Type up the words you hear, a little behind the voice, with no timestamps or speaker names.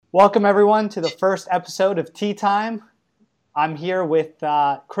Welcome, everyone, to the first episode of Tea Time. I'm here with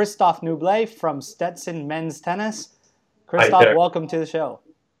Christophe Nublet from Stetson Men's Tennis. Hi Christophe, there. welcome to the show.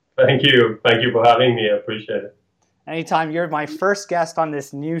 Thank you. Thank you for having me. I appreciate it. Anytime, you're my first guest on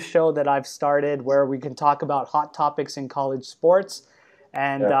this new show that I've started where we can talk about hot topics in college sports.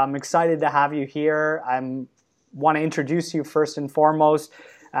 And Yeah. I'm excited to have you here. I want to introduce you first and foremost.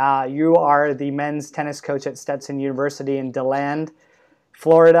 You are the men's tennis coach at Stetson University in DeLand,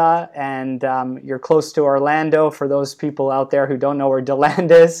 Florida, and you're close to Orlando. For those people out there who don't know where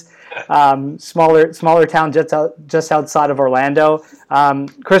DeLand is, smaller town just outside of Orlando.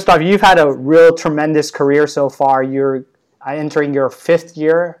 Christophe, you've had a real tremendous career so far. You're entering your fifth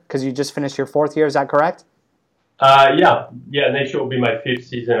year because you just finished your fourth year. Is that correct? Yeah. Next year will be my fifth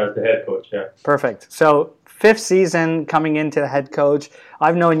season as the head coach. Yeah. Perfect. So fifth season coming into the head coach.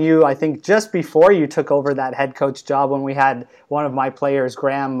 I've known you, I think, just before you took over that head coach job when we had one of my players,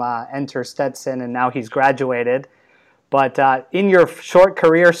 Graham, enter Stetson, and now he's graduated. But in your short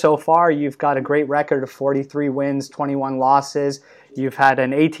career so far, you've got a great record of 43 wins, 21 losses. You've had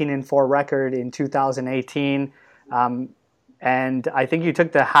an 18-4 record in 2018. And I think you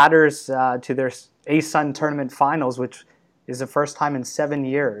took the Hatters to their ASUN tournament finals, which is the first time in 7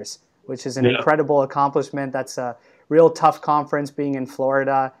 years, which is an incredible accomplishment. That's a real tough conference being in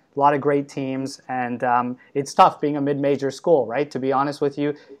Florida, a lot of great teams, and it's tough being a mid-major school, right, to be honest with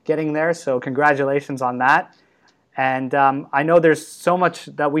you, getting there. So congratulations on that. And I know there's so much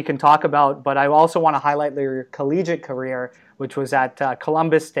that we can talk about, but I also want to highlight your collegiate career, which was at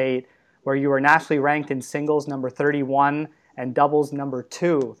Columbus State, where you were nationally ranked in singles number 31 and doubles number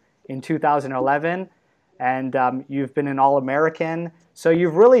 2 in 2011. And you've been an All-American. So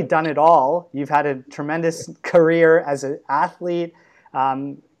you've really done it all. You've had a tremendous career as an athlete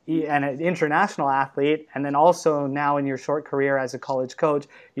and an international athlete. And then also now in your short career as a college coach,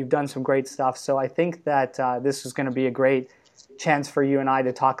 you've done some great stuff. So I think that this is going to be a great chance for you and I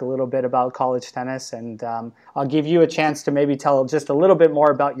to talk a little bit about college tennis. And I'll give you a chance to maybe tell just a little bit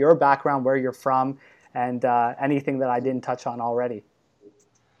more about your background, where you're from, and anything that I didn't touch on already.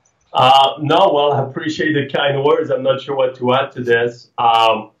 No, well, I appreciate the kind words. I'm not sure what to add to this.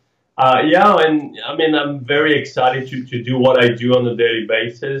 And I mean, I'm very excited to do what I do on a daily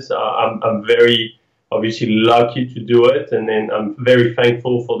basis. I'm very obviously lucky to do it, and then I'm very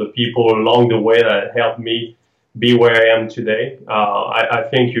thankful for the people along the way that helped me be where I am today. I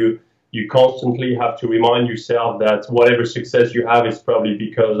think you constantly have to remind yourself that whatever success you have is probably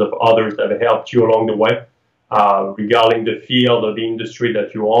because of others that have helped you along the way. Regarding the field or the industry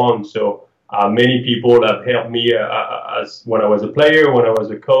that you're on. So many people have helped me as when I was a player, when I was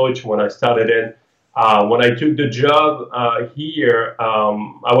a coach, when I started in. When I took the job here,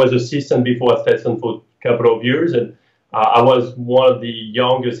 I was assistant before at Stetson for a couple of years, and I was one of the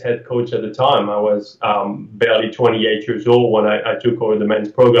youngest head coach at the time. I was barely 28 years old when I took over the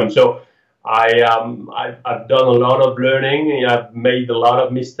men's program. So I've done a lot of learning. I've made a lot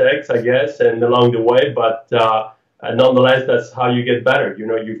of mistakes, I guess, and along the way. But nonetheless, that's how you get better. You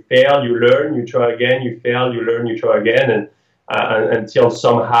know, you fail, you learn, you try again. You fail, you learn, you try again, and until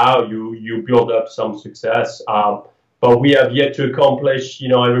somehow you build up some success. But we have yet to accomplish,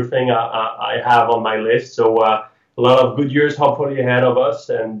 everything I have on my list. So a lot of good years hopefully ahead of us,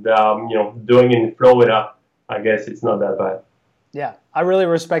 and doing in Florida, I guess it's not that bad. Yeah, I really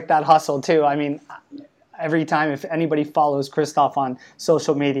respect that hustle too. I mean, every time if anybody follows Christophe on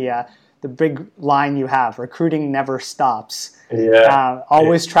social media, the big line you have, recruiting never stops. Yeah.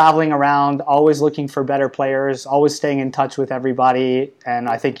 Always traveling around, always looking for better players, always staying in touch with everybody. And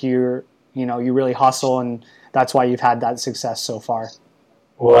I think you really hustle, and that's why you've had that success so far.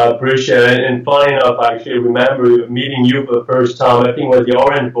 Well, I appreciate it. And funny enough, I actually remember meeting you for the first time. I think it was the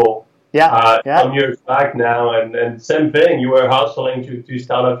Orange Bowl. Some years back now, and same thing. You were hustling to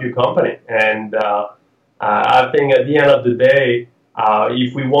start up your company, and I think at the end of the day,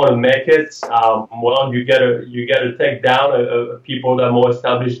 if we want to make it, you gotta take down people that are more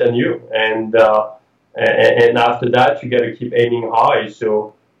established than you, and after that, you gotta keep aiming high.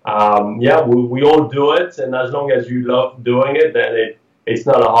 So we all do it, and as long as you love doing it, then it's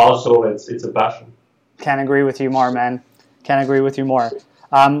not a hustle; it's a passion. Can't agree with you more, man. Can't agree with you more.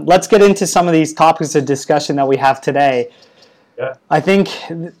 Let's get into some of these topics of discussion that we have today. Yeah. I think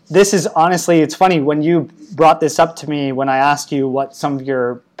this is honestly, it's funny when you brought this up to me when I asked you what some of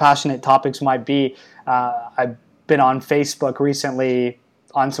your passionate topics might be. I've been on Facebook recently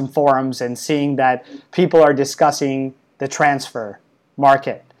on some forums and seeing that people are discussing the transfer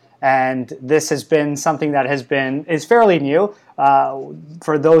market. And this has been something that is fairly new.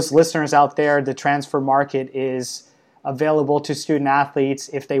 For those listeners out there, the transfer market is available to student athletes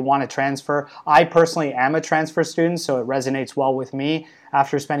if they want to transfer. I personally am a transfer student, so it resonates well with me.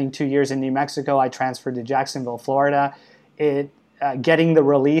 After spending 2 years in New Mexico, I transferred to Jacksonville, Florida. Getting the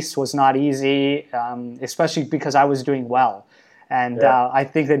release was not easy, especially because I was doing well. And I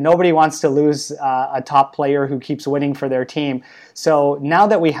think that nobody wants to lose a top player who keeps winning for their team. So now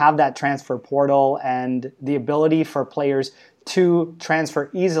that we have that transfer portal and the ability for players to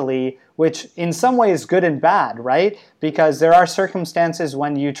transfer easily, which in some ways is good and bad, right? Because there are circumstances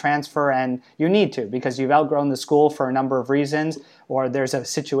when you transfer and you need to because you've outgrown the school for a number of reasons, or there's a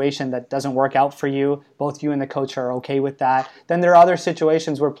situation that doesn't work out for you. Both you and the coach are okay with that. Then there are other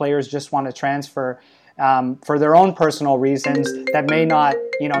situations where players just want to transfer for their own personal reasons that may not,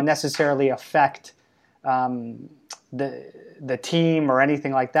 necessarily affect the team or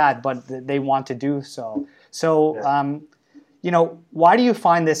anything like that, but they want to do so. So, why do you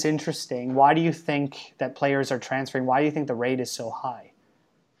find this interesting? Why do you think that players are transferring? Why do you think the rate is so high?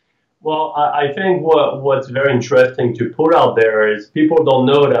 Well, I think what's very interesting to put out there is people don't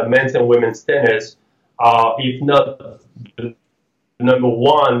know that men's and women's tennis are, if not number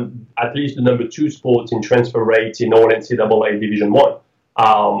one, at least the number two sports in transfer rates in all NCAA Division I.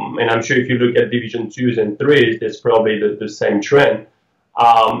 And I'm sure if you look at Division twos and threes, there's probably the same trend.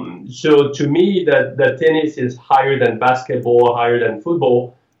 So to me, that tennis is higher than basketball, higher than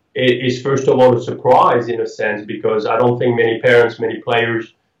football, is first of all a surprise in a sense, because I don't think many parents, many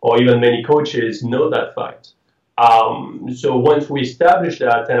players, or even many coaches know that fact. So once we establish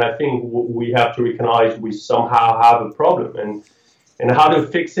that, then I think we have to recognize we somehow have a problem. And how to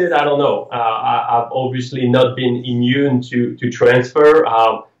fix it, I don't know. I've obviously not been immune to transfer.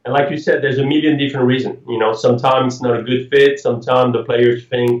 And like you said, there's a million different reasons. Sometimes it's not a good fit. Sometimes the players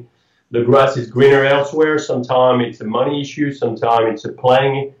think the grass is greener elsewhere. Sometimes it's a money issue. Sometimes it's a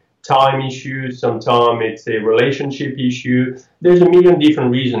playing time issue. Sometimes it's a relationship issue. There's a million different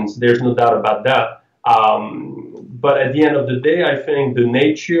reasons. There's no doubt about that. But at the end of the day, I think the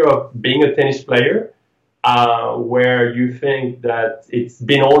nature of being a tennis player, where you think that it's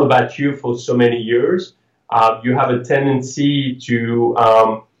been all about you for so many years, you have a tendency to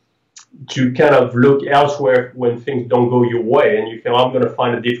kind of look elsewhere when things don't go your way, and you feel I'm going to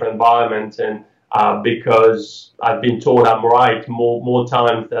find a different environment, and because I've been told I'm right more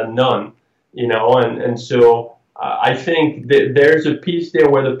times than none, and so I think that there's a piece there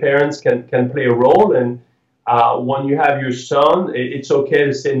where the parents can play a role, and when you have your son, it's okay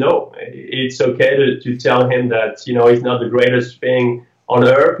to say no. It's okay to tell him that, he's not the greatest thing on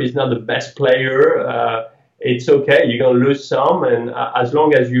earth. He's not the best player. It's okay. You're going to lose some. And as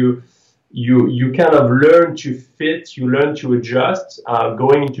long as you kind of learn to fit, you learn to adjust,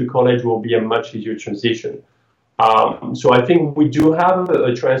 going into college will be a much easier transition. So I think we do have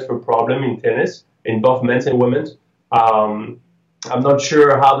a transfer problem in tennis, in both men's and women's. I'm not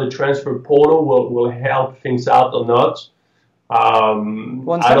sure how the transfer portal will help things out or not.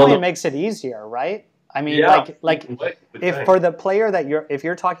 Well, in some way, it makes it easier, right? I mean, if for the player if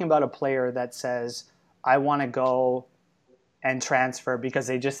you're talking about a player that says, I want to go and transfer because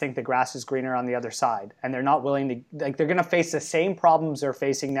they just think the grass is greener on the other side, and they're not willing to, they're going to face the same problems they're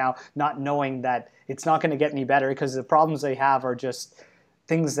facing now, not knowing that it's not going to get any better because the problems they have are just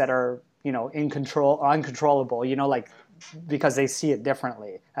things that are, in control, uncontrollable, because they see it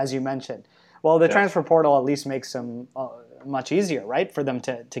differently, as you mentioned. Well, the transfer portal at least makes them much easier, right, for them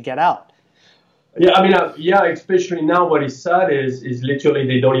to get out. Yeah, I mean, especially now what is sad is literally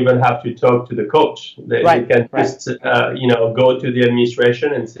they don't even have to talk to the coach. They can just, go to the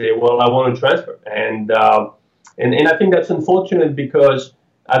administration and say, well, I want to transfer. And I think that's unfortunate because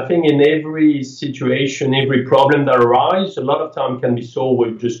I think in every situation, every problem that arises, a lot of time can be solved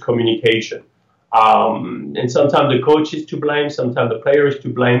with just communication. And sometimes the coach is to blame, sometimes the player is to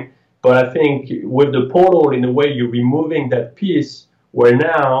blame. But I think with the portal, in a way, you're removing that piece where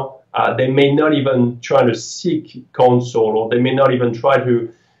now they may not even try to seek counsel, or they may not even try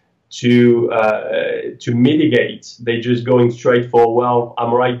to mitigate. They're just going straight for, well,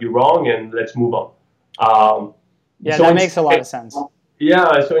 I'm right, you're wrong, and let's move on. So that makes a lot of sense.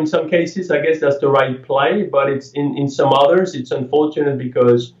 Yeah, so in some cases, I guess that's the right play, but it's in some others, it's unfortunate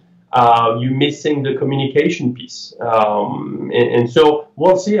because you're missing the communication piece. And so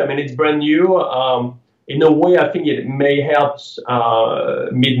we'll see. I mean, it's brand new. In a way, I think it may help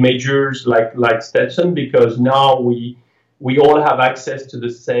mid-majors like Stetson, because now we all have access to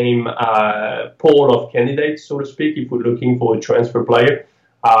the same pool of candidates, so to speak, if we're looking for a transfer player,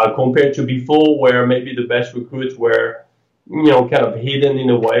 compared to before, where maybe the best recruits were, kind of hidden in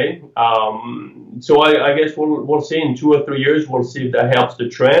a way. So I guess we'll see in 2 or 3 years. We'll see if that helps the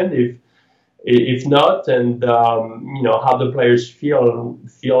trend. If not, and how the players feel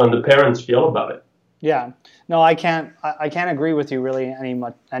and the parents feel about it. Yeah, no, I can't agree with you really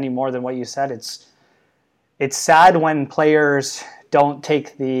any more than what you said. It's sad when players don't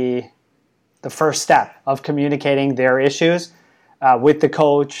take the first step of communicating their issues with the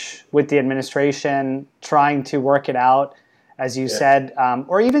coach, with the administration, trying to work it out, as you said,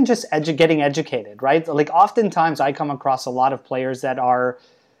 or even just getting educated, right? Like oftentimes I come across a lot of players that are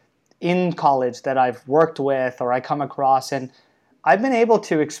in college that I've worked with or I come across, and I've been able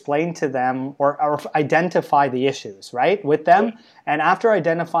to explain to them or identify the issues, right, with them. And after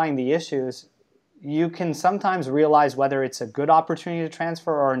identifying the issues, you can sometimes realize whether it's a good opportunity to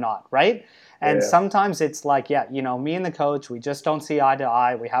transfer or not, right? And sometimes it's like, me and the coach, we just don't see eye to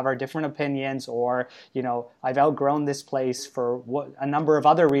eye. We have our different opinions, or, I've outgrown this place for a number of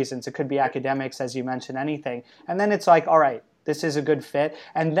other reasons. It could be academics, as you mentioned, anything. And then it's like, all right, this is a good fit.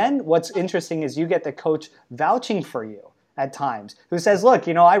 And then what's interesting is you get the coach vouching for you at times, who says, look,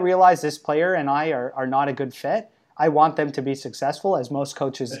 I realize this player and I are not a good fit. I want them to be successful, as most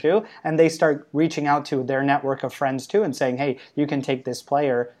coaches do. And they start reaching out to their network of friends too and saying, hey, you can take this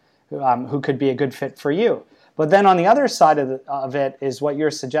player who could be a good fit for you. But then on the other side of it is what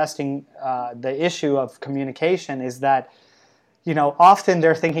you're suggesting, the issue of communication is that, often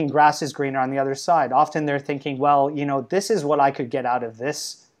they're thinking grass is greener on the other side. Often they're thinking, well, this is what I could get out of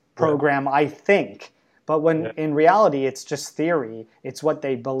this program, I think. But when in reality, it's just theory. It's what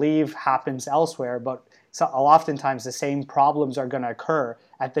they believe happens elsewhere. But oftentimes the same problems are going to occur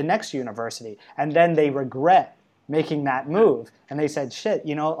at the next university. And then they regret making that move. And they said, shit,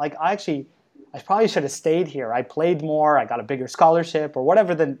 I probably should have stayed here. I played more. I got a bigger scholarship, or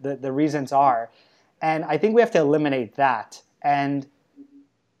whatever the reasons are. And I think we have to eliminate that. And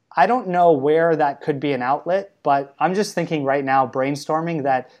I don't know where that could be an outlet, but I'm just thinking right now, brainstorming,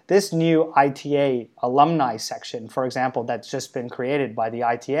 that this new ITA alumni section, for example, that's just been created by the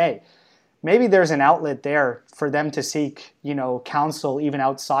ITA, maybe there's an outlet there for them to seek, counsel even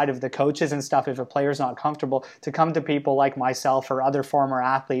outside of the coaches and stuff if a player's not comfortable, to come to people like myself or other former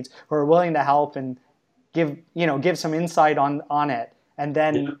athletes who are willing to help and give some insight on it, and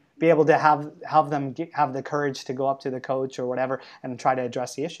then be able to have them have the courage to go up to the coach or whatever and try to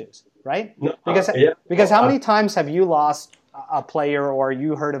address the issues, right? Because how many times have you lost a player, or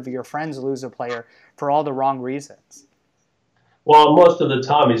you heard of your friends lose a player for all the wrong reasons? Well, most of the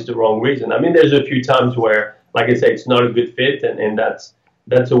time it's the wrong reason. I mean, there's a few times where, like I say, it's not a good fit, and that's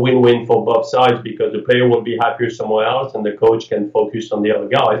a win-win for both sides, because the player will be happier somewhere else and the coach can focus on the other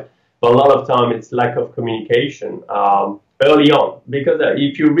guys. But a lot of time it's lack of communication early on, because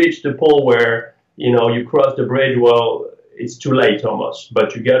if you reach the point where you cross the bridge, well, it's too late almost.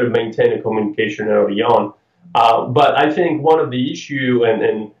 But you got to maintain a communication early on. But I think one of the issue,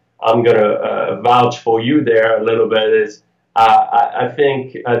 and I'm gonna vouch for you there a little bit, is I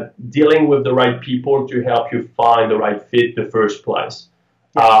think dealing with the right people to help you find the right fit the first place.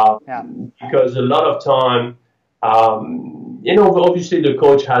 Because a lot of time, obviously the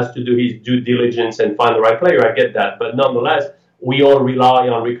coach has to do his due diligence and find the right player. I get that. But nonetheless, we all rely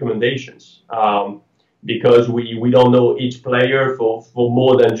on recommendations because we don't know each player for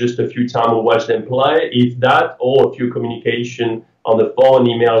more than just a few times we watch them play, if that, or a few communication on the phone,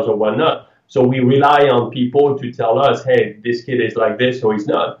 emails, or whatnot. So we rely on people to tell us, hey, this kid is like this or he's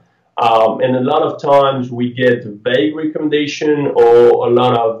not. And a lot of times we get vague recommendation, or a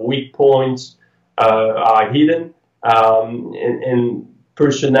lot of weak points are hidden. And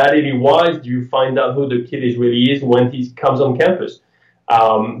personality-wise, you find out who the kid really is when he comes on campus.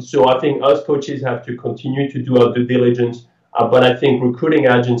 So I think us coaches have to continue to do our due diligence. But I think recruiting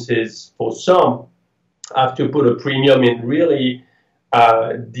agencies, for some, have to put a premium in really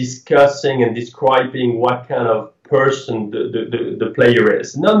discussing and describing what kind of person the player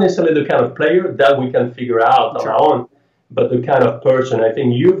is. Not necessarily the kind of player that we can figure out on our own, but the kind of person. I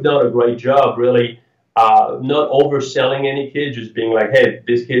think you've done a great job really not overselling any kid, just being like, hey,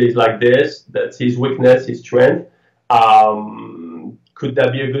 this kid is like this, that's his weakness, his strength. Could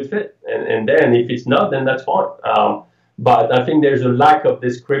that be a good fit? And then if it's not, then that's fine. But I think there's a lack of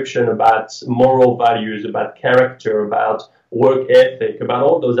description about moral values, about character, about work ethic, about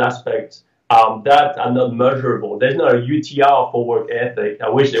all those aspects that are not measurable. There's not a UTR for work ethic. I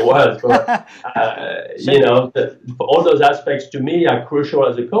wish there was, but all those aspects to me are crucial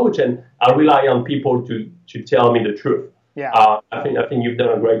as a coach, and I rely on people to tell me the truth. I think you've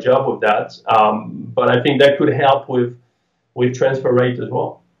done a great job with that, but I think that could help with transfer rate as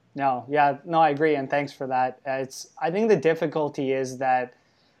well. I agree, and thanks for that. I think the difficulty is that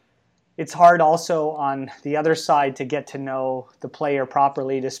it's hard also on the other side to get to know the player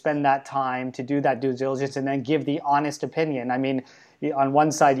properly, to spend that time, to do that due diligence, and then give the honest opinion. I mean, on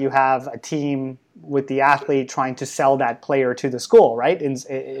one side you have a team with the athlete trying to sell that player to the school, right? And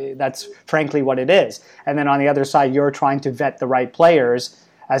that's frankly what it is. And then on the other side, you're trying to vet the right players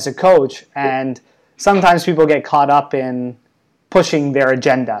as a coach. And sometimes people get caught up in pushing their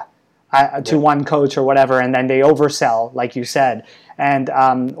agenda to one coach or whatever, and then they oversell, like you said. And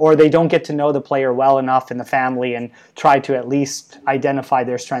or they don't get to know the player well enough in the family and try to at least identify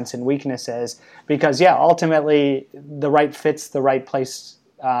their strengths and weaknesses. Because, ultimately, the right fits the right place.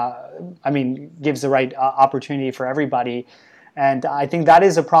 Gives the right opportunity for everybody. And I think that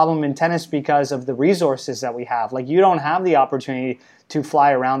is a problem in tennis because of the resources that we have. Like, you don't have the opportunity to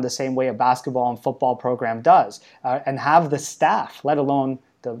fly around the same way a basketball and football program does and have the staff, let alone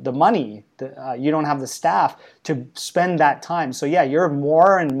the money. You don't have the staff to spend that time. So, you're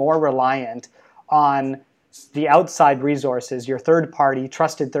more and more reliant on the outside resources, your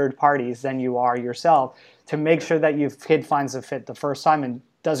trusted third parties, than you are yourself, to make sure that your kid finds a fit the first time and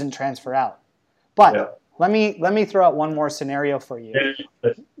doesn't transfer out. But let me throw out one more scenario for you.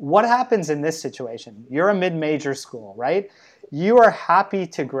 What happens in this situation? You're a mid-major school, right? You are happy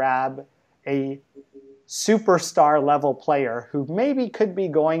to grab a superstar level player who maybe could be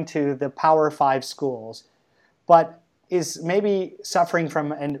going to the Power 5 schools, but is maybe suffering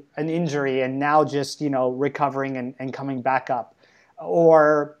from an injury and now just, recovering and coming back up.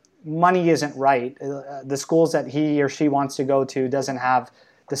 Or money isn't right. The schools that he or she wants to go to doesn't have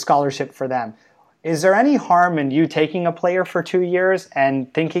the scholarship for them. Is there any harm in you taking a player for 2 years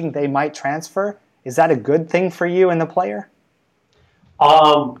and thinking they might transfer? Is that a good thing for you and the player?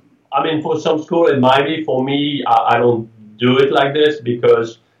 For some school it might be. For me, I don't do it like this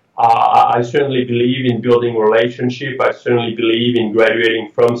because I certainly believe in building relationship. I certainly believe in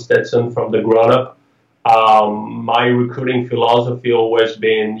graduating from Stetson from the ground up. My recruiting philosophy always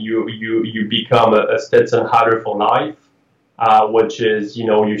been you become a Stetson Hatter for life, which is,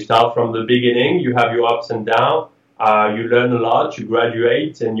 you start from the beginning, you have your ups and downs, you learn a lot, you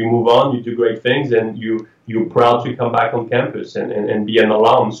graduate and you move on, you do great things, and you're proud to come back on campus and be an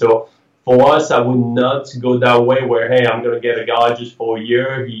alum. So for us, I would not go that way where, hey, I'm going to get a guy just for a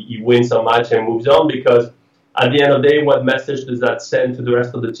year, he wins a match and moves on, because at the end of the day, what message does that send to the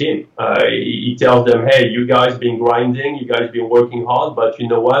rest of the team? It tells them, hey, you guys been grinding, you guys been working hard, but you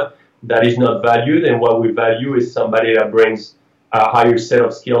know what? That is not valued, and what we value is somebody that brings a higher set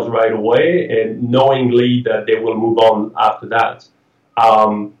of skills right away, and knowingly that they will move on after that.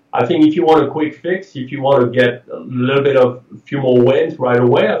 I think if you want a quick fix, if you want to get a little bit of a few more wins right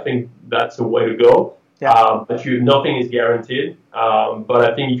away, I think that's the way to go. But nothing is guaranteed. But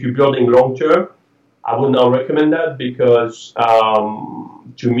I think if you're building long term, I would not recommend that because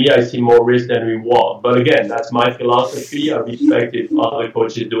to me, I see more risk than reward. But again, that's my philosophy. I respect if other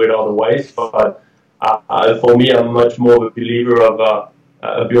coaches do it other ways. But for me, I'm much more of a believer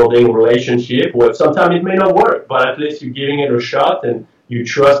of building a relationship where sometimes it may not work, but at least you're giving it a shot and you're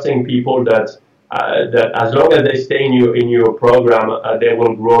trusting people that as long as they stay in your program, they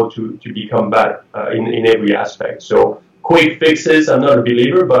will grow to become better in every aspect. So quick fixes, I'm not a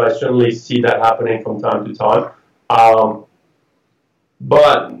believer, but I certainly see that happening from time to time.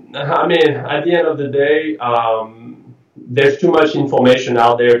 But at the end of the day, there's too much information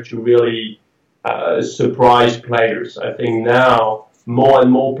out there to really surprise players. I think now more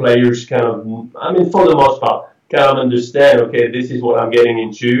and more players for the most part, kind of understand, okay, this is what I'm getting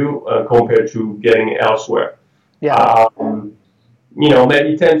into compared to getting elsewhere.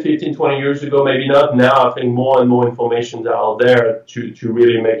 Maybe 10, 15, 20 years ago, maybe not. Now I think more and more information are out there to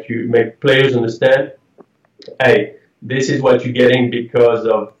really make players understand, hey, this is what you're getting because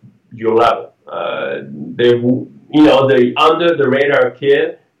of your level. The under the radar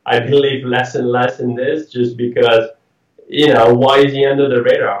kid, I believe less and less in this, just because, why is he under the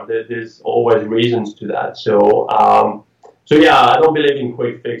radar? There's always reasons to that. So I don't believe in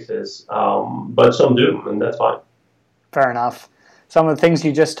quick fixes, but some do, and that's fine. Fair enough. Some of the things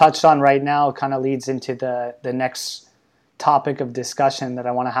you just touched on right now kind of leads into the next topic of discussion that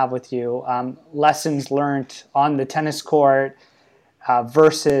I want to have with you. Lessons learned on the tennis court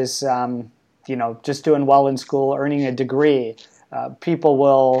versus, just doing well in school, earning a degree.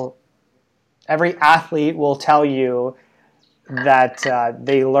 Every athlete will tell you that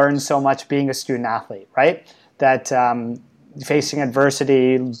they learn so much being a student athlete, right? That facing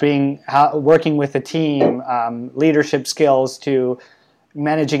adversity, working with a team, leadership skills to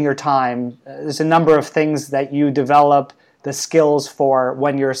managing your time. There's a number of things that you develop the skills for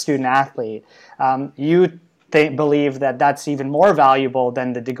when you're a student athlete. You they believe that that's even more valuable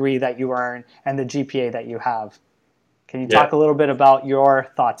than the degree that you earn and the GPA that you have. Can you talk a little bit about your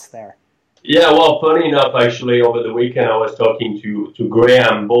thoughts there? Yeah, well, funny enough, actually, over the weekend I was talking to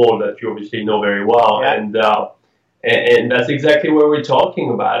Graham Ball, that you obviously know very well, and that's exactly what we're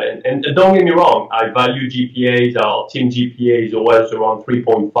talking about. And don't get me wrong, I value GPAs. Our team GPA is always around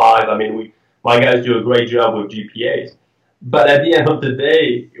 3.5. I mean, my guys do a great job with GPAs. But at the end of the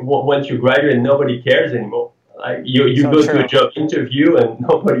day, once you graduate, nobody cares anymore. Like you go to a job interview and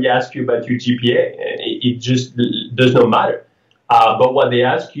nobody asks you about your GPA. It just does not matter. But what they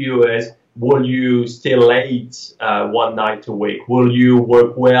ask you is, will you stay late one night a week? Will you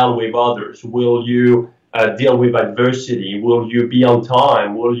work well with others? Will you deal with adversity? Will you be on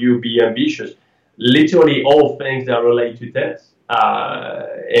time? Will you be ambitious? Literally all things that relate to tennis.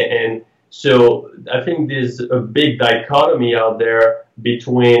 And so I think there's a big dichotomy out there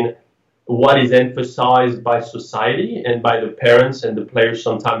between what is emphasized by society and by the parents and the players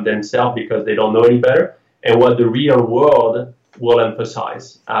sometimes themselves because they don't know any better, and what the real world will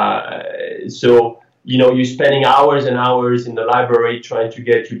emphasize. So, you're spending hours and hours in the library trying to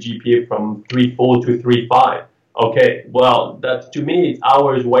get your GPA from 3.4 to 3.5. Okay, well, that to me is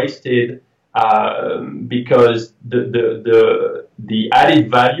hours wasted because the added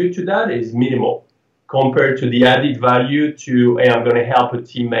value to that is minimal compared to the added value to, hey, I'm going to help a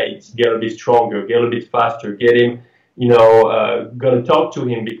teammate get a bit stronger, get a bit faster, get him, going to talk to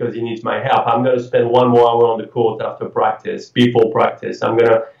him because he needs my help. I'm going to spend 1 more hour on the court after practice, before practice. I'm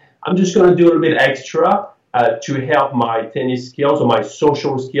just going to do a little bit extra to help my tennis skills or my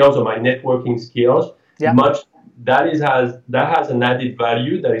social skills or my networking skills. Yeah. That has an added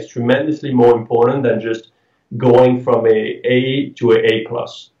value that is tremendously more important than just going from A to A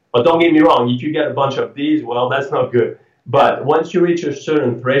plus. But don't get me wrong, if you get a bunch of Ds, well, that's not good. But once you reach a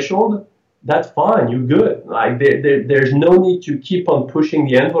certain threshold, that's fine. You're good. Like there's no need to keep on pushing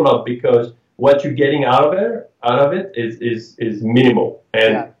the envelope because what you're getting out of it is minimal.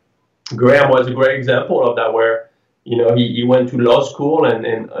 And Graham was a great example of that, where he went to law school and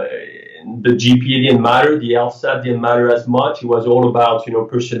the GPA didn't matter, the LSAT didn't matter as much. It was all about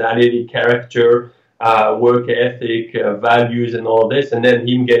personality, character, work ethic, values, and all this. And then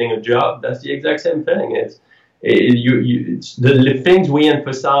him getting a job. That's the exact same thing. It's the things we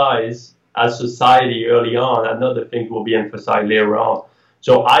emphasize as society early on, and other things will be emphasized later on.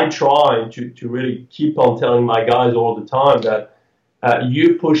 So I try to really keep on telling my guys all the time that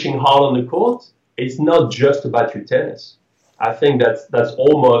you pushing hard on the court, it's not just about your tennis. I think that's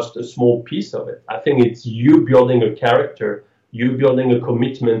almost a small piece of it. I think it's you building a character, you building a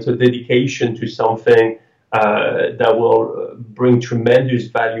commitment, a dedication to something that will bring tremendous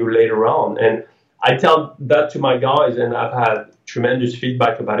value later on. And I tell that to my guys, and I've had tremendous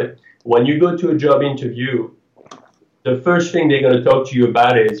feedback about it. When you go to a job interview, the first thing they're going to talk to you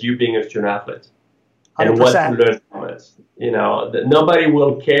about is you being a student athlete and 100%. What you learned from it. Nobody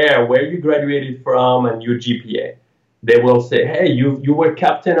will care where you graduated from and your GPA. They will say, hey, you were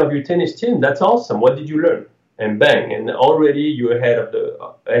captain of your tennis team. That's awesome. What did you learn? And bang, and already you're ahead of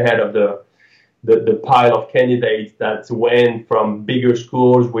the pile of candidates that went from bigger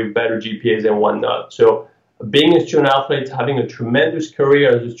schools with better GPAs and whatnot. So being a student athlete, having a tremendous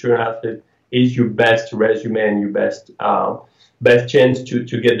career as a student athlete is your best resume and your best chance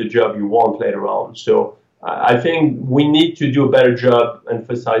to get the job you want later on. So I think we need to do a better job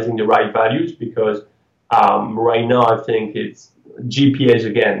emphasizing the right values because right now I think it's GPAs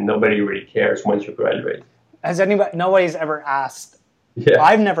again. Nobody really cares once you graduate. Nobody's ever asked. Yeah.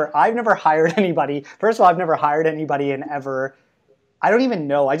 I've never hired anybody. First of all, I've never hired anybody and ever. I don't even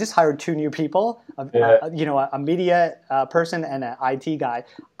know. I just hired 2 new people. A media person and an IT guy.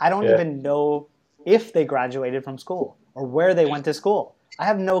 I don't even know if they graduated from school or where they went to school. I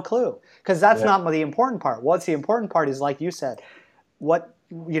have no clue because that's not the important part. What's the important part is, like you said,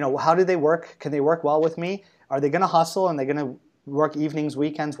 how do they work? Can they work well with me? Are they going to hustle and they're going to work evenings,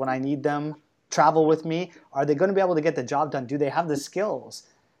 weekends when I need them? Travel with me? Are they going to be able to get the job done? Do they have the skills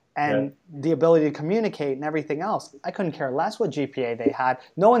and the ability to communicate and everything else? I couldn't care less what GPA they had.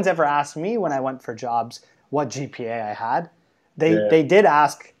 No one's ever asked me when I went for jobs what GPA I had. They did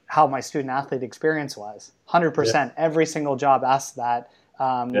ask how my student athlete experience was. 100%. Yeah. Every single job asked that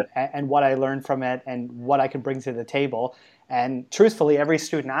and what I learned from it and what I could bring to the table. And truthfully, every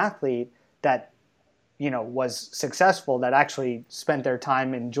student athlete that was successful, that actually spent their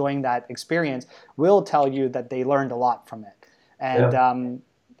time enjoying that experience, will tell you that they learned a lot from it. And,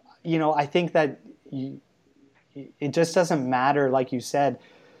 I think that it just doesn't matter, like you said,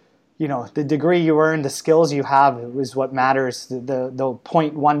 the degree you earn, the skills you have is what matters. The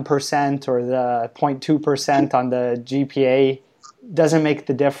 0.1% or the 0.2% on the GPA doesn't make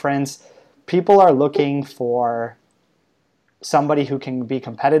the difference. People are looking for somebody who can be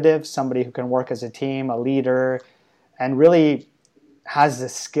competitive, somebody who can work as a team, a leader, and really has the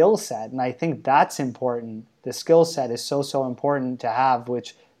skill set. And I think that's important. The skill set is so important to have,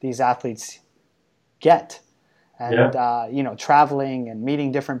 which these athletes get. And, traveling and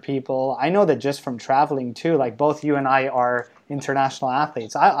meeting different people. I know that just from traveling too, like both you and I are international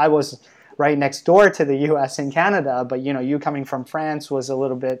athletes. I was right next door to the US and Canada, but you coming from France was a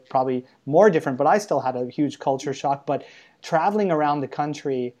little bit probably more different, but I still had a huge culture shock. But traveling around the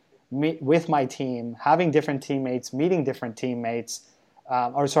country with my team, having different teammates, meeting different teammates,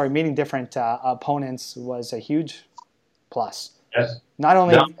 meeting different opponents was a huge plus. Yes. Not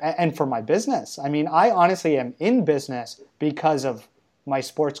only, and for my business. I mean, I honestly am in business because of my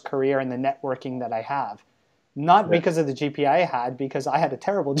sports career and the networking that I have. Not because of the GPA I had, because I had a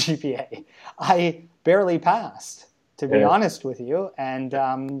terrible GPA. I barely passed, to be honest with you.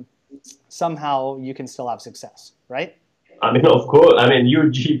 And somehow you can still have success, right? I mean, of course. I mean, your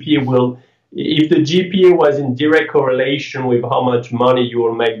GPA will, if the GPA was in direct correlation with how much money you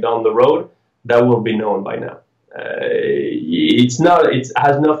will make down the road, that will be known by now. It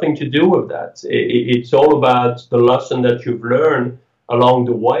has nothing to do with that. It's all about the lesson that you've learned along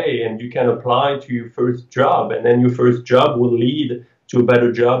the way, and you can apply to your first job, and then your first job will lead to a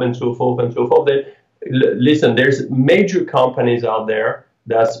better job, and so forth and so forth. Listen, there's major companies out there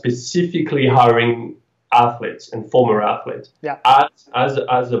that are specifically hiring athletes and former athletes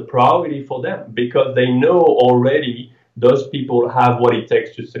as a priority for them, because they know already those people have what it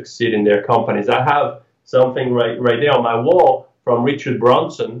takes to succeed in their companies. I have something right there on my wall from Richard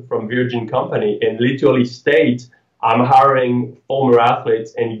Branson from Virgin Company, and literally states, I'm hiring former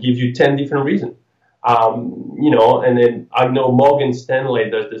athletes, and he gives you 10 different reasons. And then I know Morgan Stanley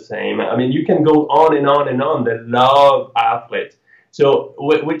does the same. I mean, you can go on and on and on. They love athletes. So,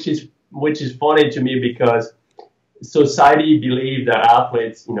 which is funny to me, because society believes that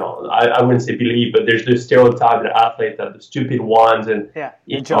athletes, I wouldn't say believe, but there's this stereotype that athletes are the stupid ones, and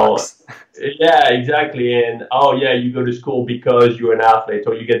jocks. Yeah, exactly. And you go to school because you're an athlete,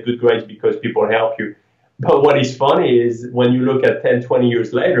 or you get good grades because people help you. But what is funny is when you look at 10, 20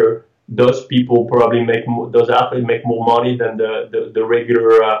 years later, those people probably those athletes make more money than the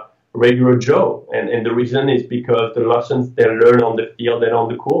regular Joe. And the reason is because the lessons they learn on the field and on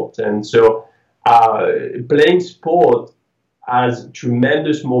the court. And so playing sport has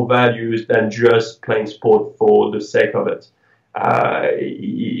tremendous more values than just playing sport for the sake of it.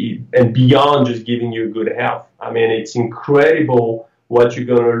 And beyond just giving you good health. I mean, it's incredible what you're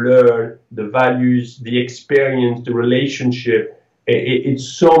going to learn, the values, the experience, the relationship. It's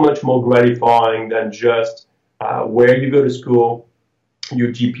so much more gratifying than just where you go to school, your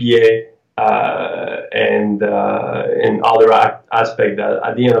GPA, and other aspects that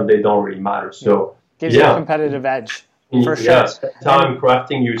at the end of the day don't really matter. So gives you a competitive edge, for sure. Spend time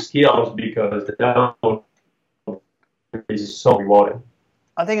crafting your skills, because that is so rewarding.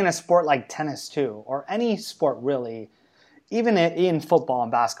 I think in a sport like tennis too, or any sport really, even in football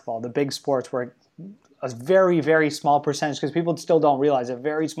and basketball, the big sports where a very, very small percentage, because people still don't realize a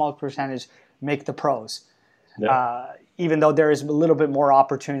very small percentage make the pros. Yeah. Even though there is a little bit more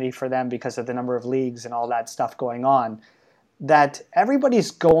opportunity for them because of the number of leagues and all that stuff going on, that everybody's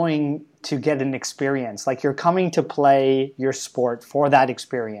going to get an experience. Like, you're coming to play your sport for that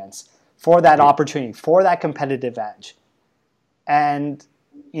experience, for that opportunity, for that competitive edge. And,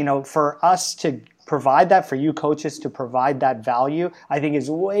 for us to provide that, for you coaches to provide that value, I think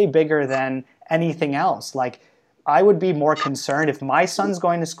is way bigger than anything else. Like, I would be more concerned if my son's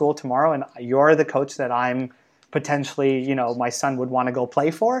going to school tomorrow and you're the coach that I'm potentially, my son would want to go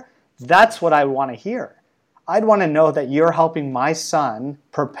play for. That's what I want to hear. I'd want to know that you're helping my son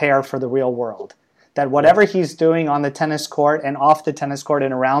prepare for the real world. That whatever he's doing on the tennis court and off the tennis court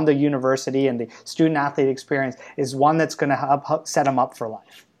and around the university and the student-athlete experience is one that's going to set him up for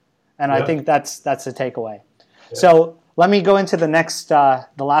life. And I think that's the takeaway. Yeah. So let me go into the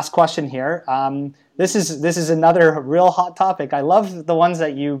last question here. This is another real hot topic. I love the ones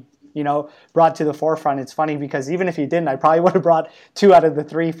that you brought to the forefront. It's funny because even if you didn't, I probably would have brought 2 out of the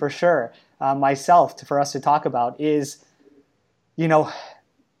 3 for sure myself for us to talk about is,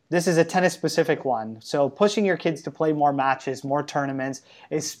 this is a tennis-specific one. So pushing your kids to play more matches, more tournaments,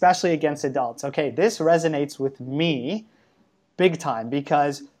 especially against adults. Okay, this resonates with me big time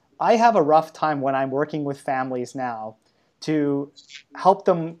because I have a rough time when I'm working with families now to help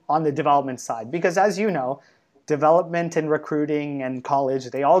them on the development side. Because as you know, development and recruiting and college,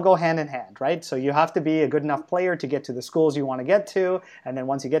 they all go hand in hand, right? So you have to be a good enough player to get to the schools you want to get to. And then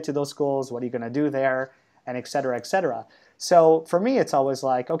once you get to those schools, what are you going to do there? And et cetera, et cetera. So for me, it's always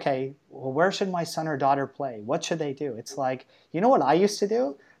like, okay, well, where should my son or daughter play? What should they do? It's like, you know what I used to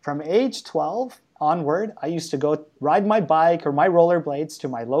do? From age 12 onward, I used to go ride my bike or my rollerblades to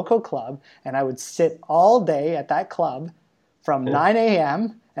my local club, and I would sit all day at that club from 9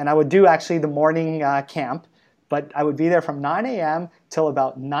 a.m., and I would do actually the morning camp, but I would be there from 9 a.m. till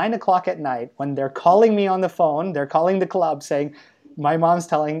about 9 o'clock at night when they're calling me on the phone. They're calling the club saying, my mom's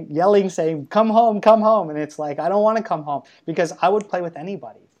yelling, saying, come home, come home. And it's like, I don't want to come home, because I would play with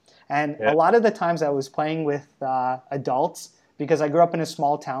anybody. And a lot of the times I was playing with adults, because I grew up in a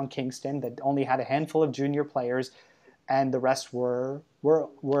small town, Kingston, that only had a handful of junior players, and the rest were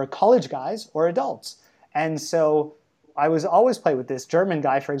college guys or adults. And so I was always play with this German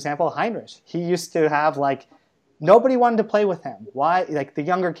guy, for example, Heinrich. He used to have nobody wanted to play with him. Why? Like the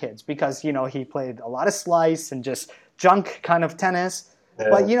younger kids, because, he played a lot of slice and just junk kind of tennis. Yeah.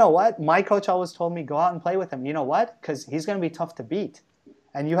 But you know what? My coach always told me, go out and play with him. You know what? Because he's going to be tough to beat.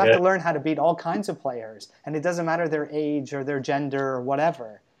 And you have to learn how to beat all kinds of players. And it doesn't matter their age or their gender or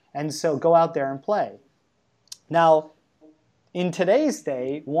whatever. And so go out there and play. Now, in today's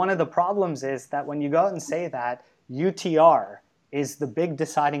day, one of the problems is that when you go out and say that, UTR is the big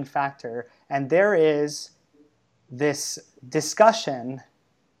deciding factor. And there is this discussion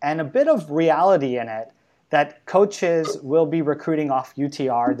and a bit of reality in it that coaches will be recruiting off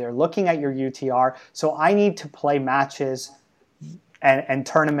UTR. They're looking at your UTR. So I need to play matches and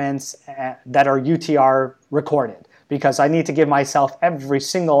tournaments that are UTR recorded, because I need to give myself every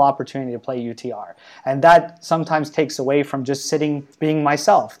single opportunity to play UTR. And that sometimes takes away from just being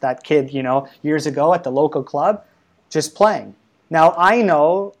myself, that kid, years ago at the local club, just playing. Now, I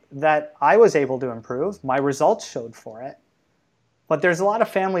know that I was able to improve. My results showed for it. But there's a lot of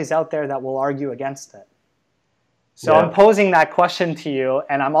families out there that will argue against it. So I'm posing that question to you,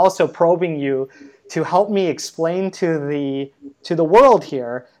 and I'm also probing you to help me explain to the world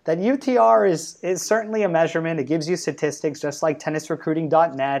here that UTR is certainly a measurement. It gives you statistics just like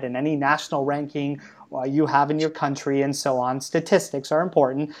tennisrecruiting.net and any national ranking you have in your country and so on. Statistics are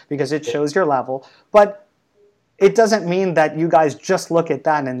important because it shows your level. But it doesn't mean that you guys just look at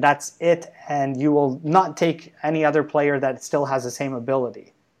that and that's it, and you will not take any other player that still has the same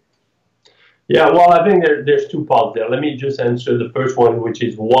ability. Yeah, well, I think there's two parts there. Let me just answer the first one, which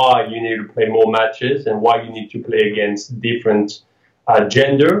is why you need to play more matches and why you need to play against different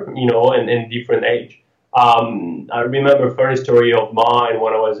gender, and different age. I remember a funny story of mine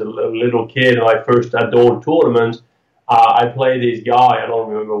when I was a little kid, my first adult tournament. I played this guy. I don't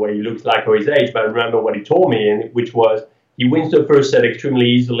remember what he looks like or his age, but I remember what he told me, which was he wins the first set extremely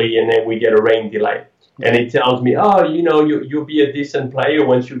easily, and then we get a rain delay. And he tells me, you'll be a decent player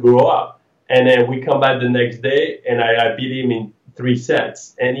once you grow up. And then we come back the next day, and I beat him in 3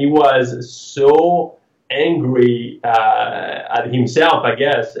 sets. And he was so angry at himself, I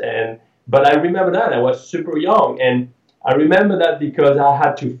guess. But I remember that. I was super young. And I remember that because I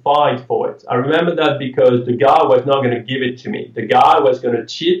had to fight for it. I remember that because the guy was not going to give it to me. The guy was going to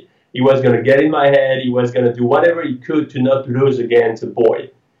cheat. He was going to get in my head. He was going to do whatever he could to not lose against a boy.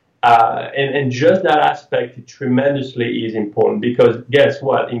 And just that aspect tremendously is important, because guess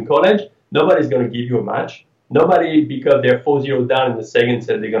what? In college, nobody's going to give you a match. Nobody, because they're 4-0 down in the second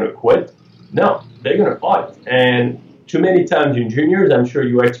set, they're going to quit. No, they're going to fight. And too many times in juniors, I'm sure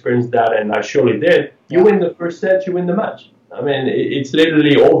you experienced that, and I surely did, you win the first set, you win the match. I mean, it's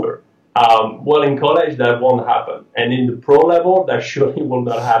literally over. Well, in college, that won't happen. And in the pro level, that surely will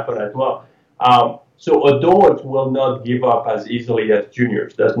not happen as well. So adults will not give up as easily as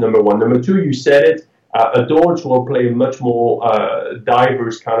juniors. That's number one. Number two, you said it, adults will play a much more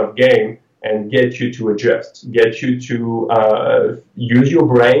diverse kind of game and get you to adjust, get you to use your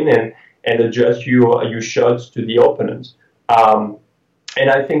brain and adjust your shots to the opponents. And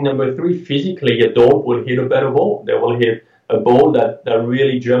I think number three, physically, adult will hit a better ball. They will hit a ball that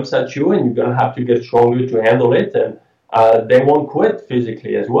really jumps at you, and you're going to have to get stronger to handle it, and they won't quit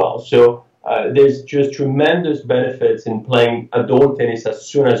physically as well. So there's just tremendous benefits in playing adult tennis as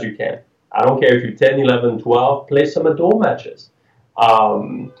soon as you can. I don't care if you're 10, 11, 12, play some adult matches.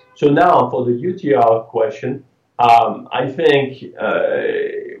 So now for the UTR question, I think,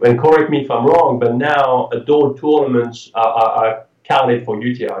 and correct me if I'm wrong, but now adult tournaments are counted for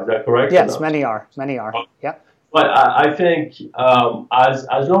UTR. Is that correct? Yes, many are. Okay. Yeah. But I think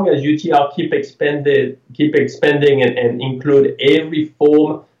as long as UTR keep expanding and include every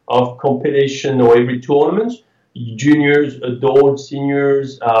form of competition or every tournament, juniors, adults,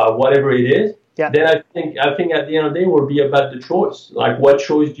 seniors, whatever it is, Yeah. then I think at the end of the day it will be about the choice. Like, what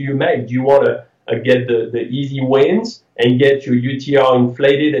choice do you make? Do you want to get the easy wins and get your UTR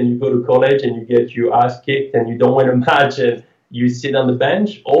inflated, and you go to college and you get your ass kicked and you don't win a match and you sit on the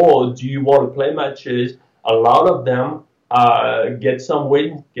bench? Or do you want to play matches, a lot of them, get some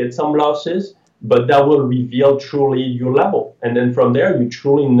wins, get some losses, but that will reveal truly your level. And then from there, you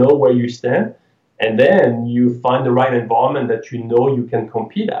truly know where you stand. And then you find the right environment that you know you can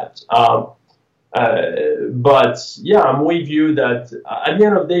compete at. But yeah, I'm with you that at the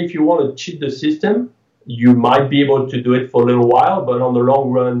end of the day, if you want to cheat the system, you might be able to do it for a little while, but on the long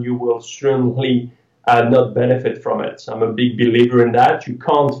run, you will certainly not benefit from it. I'm a big believer in that. You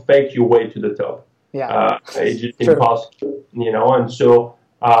can't fake your way to the top. Yeah, it's just impossible, And so,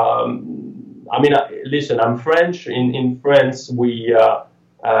 listen, I'm French. In France, we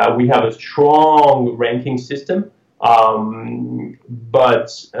have a strong ranking system. But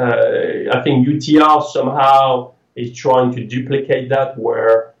I think UTR somehow is trying to duplicate that,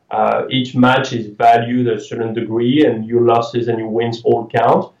 where each match is valued a certain degree, and your losses and your wins all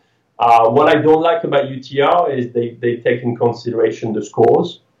count. What I don't like about UTR is they take in consideration the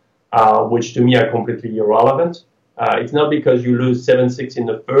scores, which to me are completely irrelevant. It's not because you lose 7-6 in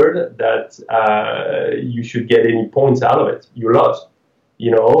the third that you should get any points out of it. You lost.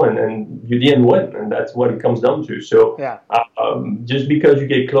 And you didn't win, and that's what it comes down to. So just because you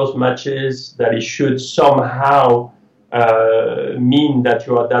get close matches, that it should somehow mean that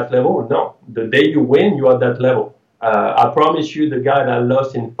you're at that level. No, the day you win, you're at that level. I promise you, the guy that will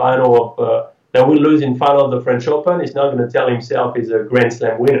lose in final of the French Open is not going to tell himself he's a Grand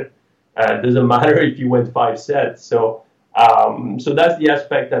Slam winner. It doesn't matter if you win 5 sets. So that's the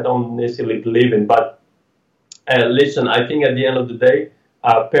aspect I don't necessarily believe in. But listen, I think at the end of the day,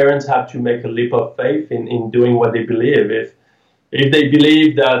 parents have to make a leap of faith in doing what they believe. If they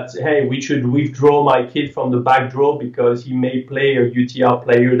believe that, hey, we should withdraw my kid from the back draw because he may play a UTR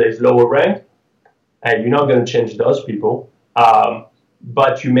player that is lower ranked, and you're not going to change those people.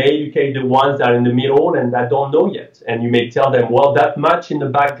 But you may educate the ones that are in the middle and that don't know yet. And you may tell them, well, that match in the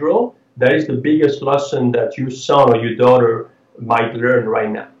back draw, that is the biggest lesson that your son or your daughter might learn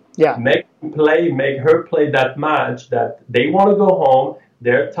right now. Yeah. Make her play that match that they want to go home.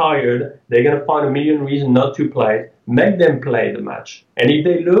 They're tired. They're going to find a million reasons not to play. Make them play the match. And if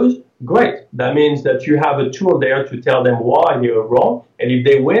they lose, great. That means that you have a tool there to tell them why they were wrong. And if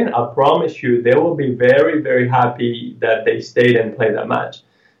they win, I promise you, they will be very, very happy that they stayed and played that match.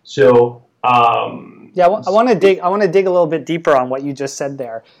 So, I want to dig a little bit deeper on what you just said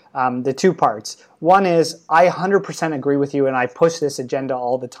there. The two parts. One is I 100% agree with you, and I push this agenda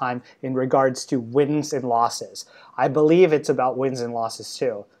all the time in regards to wins and losses. I believe it's about wins and losses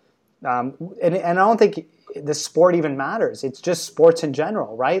too. And I don't think the sport even matters. It's just sports in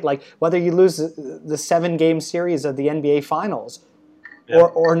general, right? Like whether you lose the 7-game series of the NBA Finals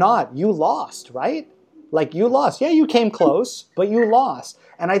or not, you lost, right? Like you lost. Yeah, you came close, but you lost.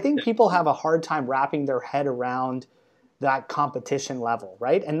 And I think people have a hard time wrapping their head around that competition level,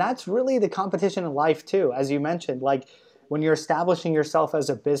 right? And that's really the competition in life too, as you mentioned. Like when you're establishing yourself as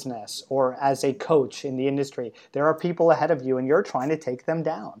a business or as a coach in the industry, there are people ahead of you and you're trying to take them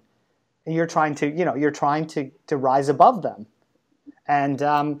down. And you're trying to rise above them. And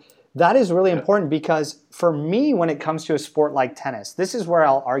that is really important because for me, when it comes to a sport like tennis, this is where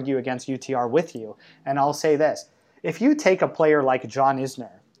I'll argue against UTR with you. And I'll say this. If you take a player like John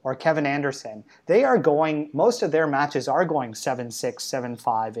Isner or Kevin Anderson, most of their matches are going 7-6,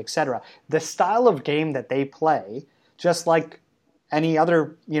 7-5, etc. The style of game that they play, just like any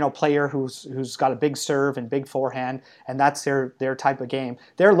other player who's got a big serve and big forehand, and that's their type of game,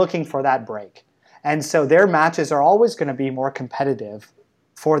 they're looking for that break. And so their matches are always going to be more competitive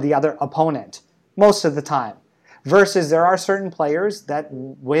for the other opponent most of the time. Versus there are certain players that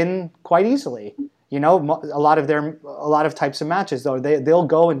win quite easily. A lot of types of matches, though, they'll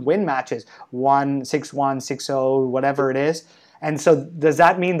go and win matches 6-1, 6-0, whatever it is. And so does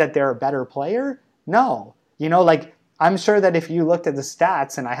that mean that they're a better player? No. I'm sure that if you looked at the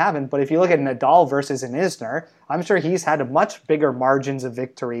stats, and I haven't, but if you look at Nadal versus an Isner, I'm sure he's had a much bigger margins of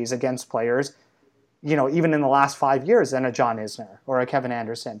victories against players, even in the last 5 years than a John Isner or a Kevin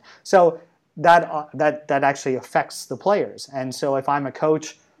Anderson. So that actually affects the players. And so if I'm a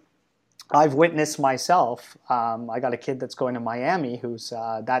coach, I've witnessed myself. I got a kid that's going to Miami who's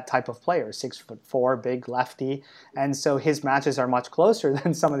that type of player, 6'4", big lefty, and so his matches are much closer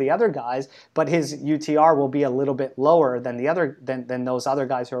than some of the other guys. But his UTR will be a little bit lower than than those other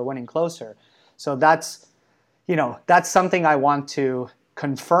guys who are winning closer. So that's something I want to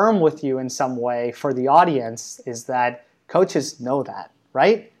confirm with you in some way for the audience, is that coaches know that,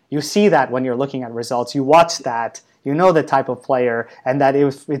 right? you see that when you're looking at results. You watch that, you know the type of player, and that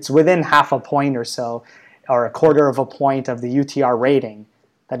if it's within half a point or so, or a quarter of a point of the UTR rating,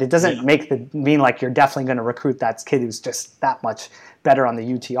 that it doesn't mean like you're definitely going to recruit that kid who's just that much better on the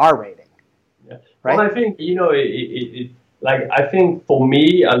UTR rating. Yeah. Right? Well, I think, like, I think for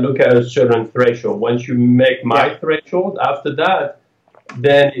me, I look at a certain threshold. Once you make my threshold, after that,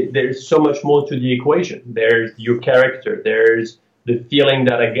 then there's so much more to the equation. There's your character. There's the feeling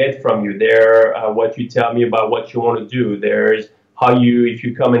that I get from you. There, what you tell me about what you want to do. There's how you, if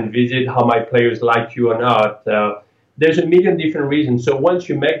you come and visit, how my players like you or not. There's a million different reasons. So once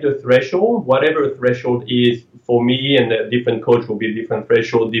you make the threshold, whatever threshold is for me, and a different coach will be a different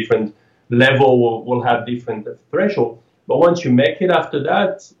threshold, different level will have different threshold. But once you make it after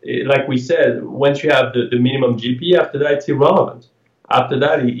that, like we said, once you have the minimum GP, after that, it's irrelevant. After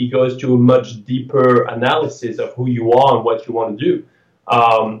that, it goes to a much deeper analysis of who you are and what you want to do.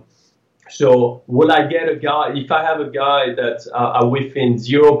 So will I get a guy, if I have a guy that's within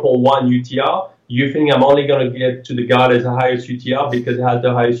 0.1 UTR, you think I'm only going to get to the guy that's the highest UTR because it has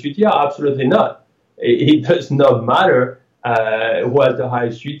the highest UTR? Absolutely not. It does not matter who has the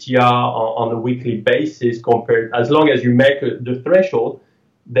highest UTR on a weekly basis compared, as long as you make the threshold,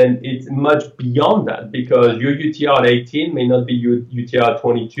 then it's much beyond that, because your UTR at 18 may not be your UTR at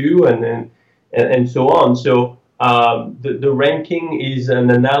 22 and so on. So the ranking is an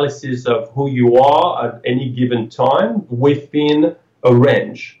analysis of who you are at any given time within a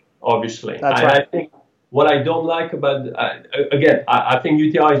range. Obviously, that's right. I think what I don't like about I think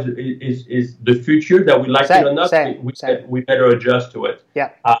UTR is the future, that we like it or not. We better adjust to it.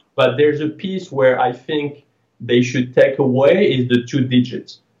 Yeah. But there's a piece where I think they should take away is the 2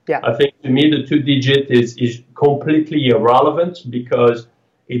 digits. Yeah. I think to me the 2 digit is completely irrelevant, because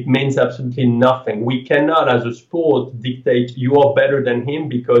it means absolutely nothing. We cannot, as a sport, dictate you are better than him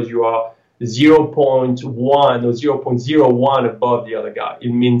because you are 0.1 or 0.01 above the other guy.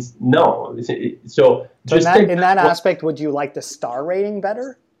 It means no. So in that aspect, would you like the star rating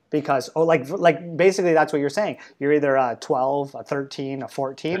better? Because like basically that's what you're saying. You're either a 12, a 13, a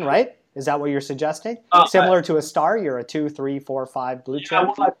 14, right? Is that what you're suggesting? Similar to a star, you're a 2, 3, 4, 5 blue chip.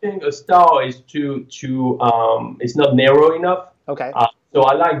 Well, I think a star is too it's not narrow enough. Okay. So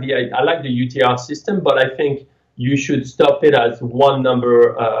I like the UTR system, but I think you should stop it as one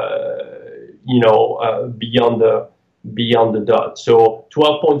number, beyond the dot. So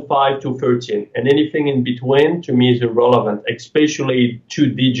 12.5 to 13, and anything in between to me is irrelevant, especially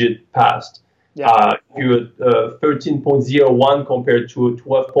 2-digit past. Yeah. You're 13.01 compared to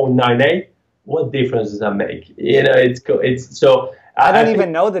 12.98. What difference does that make? It's so. I don't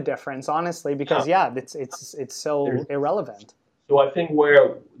even know the difference, honestly, because it's so irrelevant. So I think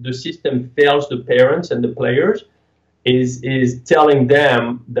where the system fails the parents and the players is telling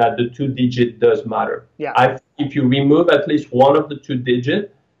them that the 2-digit does matter. Yeah. If you remove at least one of the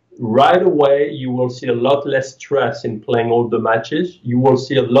 2-digit, right away you will see a lot less stress in playing all the matches. You will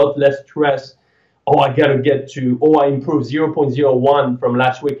see a lot less stress. I improved 0.01 from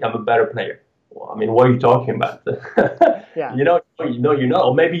last week. I'm a better player. Well, I mean, what are you talking about? Yeah.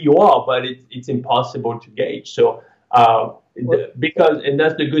 Or maybe you are, but it's impossible to gauge. So and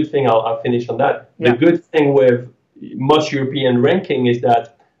that's the good thing. I'll finish on that. Yeah. The good thing with most European ranking is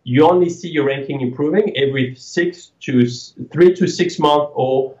that you only see your ranking improving every 3 to 6 months,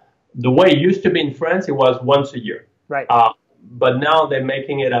 or the way it used to be in France, it was once a year. Right. But now they're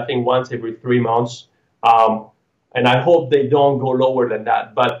making it, I think, once every 3 months. And I hope they don't go lower than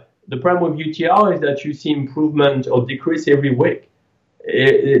that. But the problem with UTR is that you see improvement or decrease every week.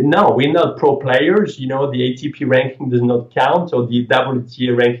 No, we're not pro players. The ATP ranking does not count, or the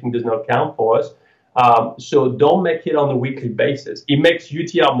WTA ranking does not count for us. So don't make it on a weekly basis. It makes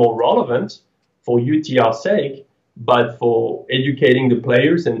UTR more relevant for UTR's sake, but for educating the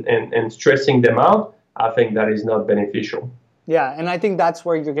players and stressing them out, I think that is not beneficial. Yeah, and I think that's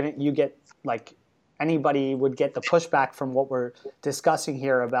where you get like anybody would get the pushback from what we're discussing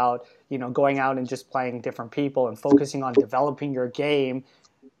here about, going out and just playing different people and focusing on developing your game.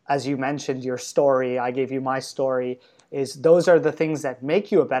 As you mentioned, your story, I gave you my story, those are the things that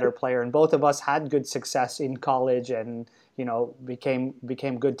make you a better player. And both of us had good success in college and,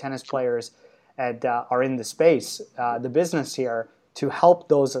 became good tennis players and are in the space, the business here, to help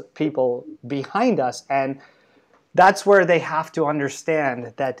those people behind us. And that's where they have to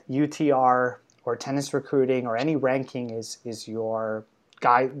understand that UTR or tennis recruiting or any ranking is your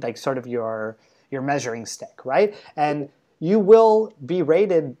guide, like sort of your measuring stick, right? And you will be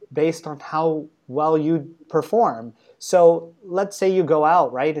rated based on how well you perform. So let's say you go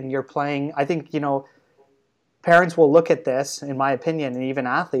out, right, and you're playing. I think, parents will look at this, in my opinion, and even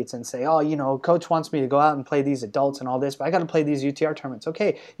athletes, and say, oh, coach wants me to go out and play these adults and all this, but I got to play these UTR tournaments.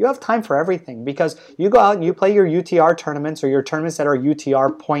 Okay, you have time for everything, because you go out and you play your UTR tournaments, or your tournaments that are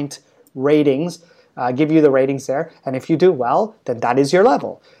UTR point ratings, give you the ratings there, and if you do well, then that is your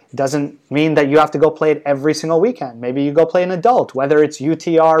level. It doesn't mean that you have to go play it every single weekend. Maybe you go play an adult, whether it's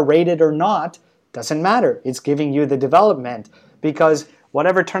UTR rated or not, doesn't matter. It's giving you the development, because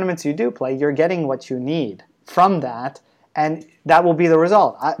whatever tournaments you do play, you're getting what you need from that, and that will be the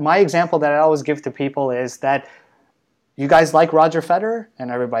result. My example that I always give to people is that you guys like Roger Federer,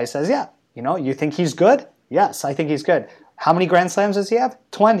 and everybody says, yeah, you think he's good? Yes, I think he's good. How many Grand Slams does he have?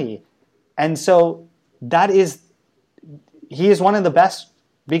 20. And so he is one of the best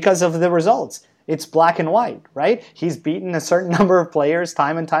because of the results. It's black and white, right? He's beaten a certain number of players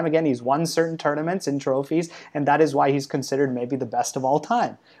time and time again. He's won certain tournaments and trophies, and that is why he's considered maybe the best of all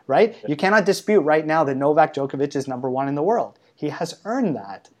time, right? You cannot dispute right now that Novak Djokovic is #1 in the world. He has earned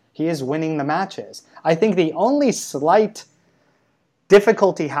that. He is winning the matches. I think the only slight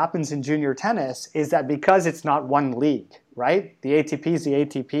difficulty happens in junior tennis is that because it's not one league, right? The ATP is the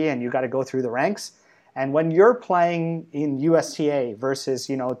ATP, and you got to go through the ranks. And when you're playing in USTA versus,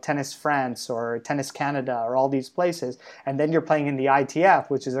 Tennis France or Tennis Canada or all these places, and then you're playing in the ITF,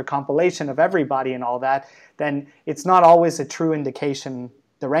 which is a compilation of everybody and all that, then it's not always a true indication.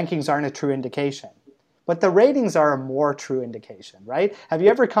 The rankings aren't a true indication. But the ratings are a more true indication, right? Have you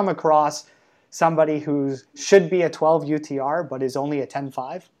ever come across somebody who should be a 12 UTR but is only a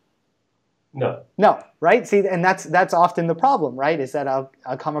 10.5? No, right? See, and that's often the problem, right? Is that I'll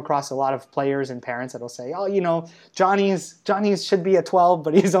come across a lot of players and parents that'll say, oh, Johnny's should be a 12,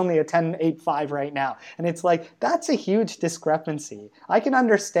 but he's only a 10.85 right now. And it's like, that's a huge discrepancy. I can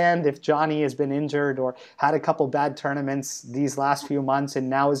understand if Johnny has been injured or had a couple bad tournaments these last few months and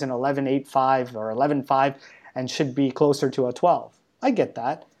now is an 11.85 or 11.5 and should be closer to a 12. I get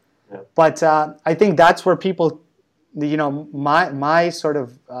that. Yeah. But I think that's where people, my sort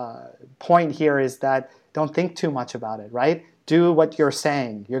of point here is that don't think too much about it, right? Do what you're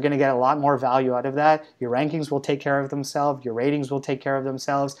saying. You're going to get a lot more value out of that. Your rankings will take care of themselves. Your ratings will take care of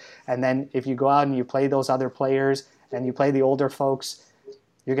themselves. And then if you go out and you play those other players and you play the older folks,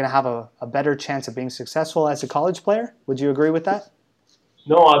 you're going to have a better chance of being successful as a college player. Would you agree with that?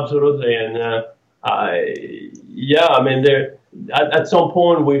 No, absolutely. And at some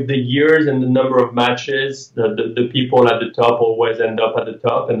point with the years and the number of matches, the people at the top always end up at the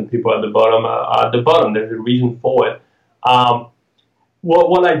top, and the people at the bottom are at the bottom. There's a reason for it.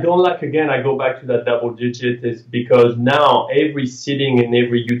 What I don't like, again, I go back to that double digit, is because now every sitting in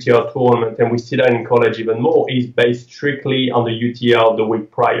every UTR tournament, and we see that in college even more, is based strictly on the UTR of the week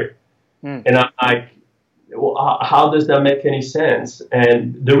prior. And I'm like, how does that make any sense?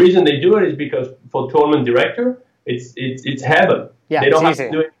 And the reason they do it is because for tournament director, it's heaven. Yeah, they don't have easy.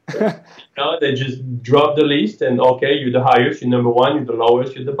 to do it. They just drop the list and, okay, you're the highest, you're #1, you're the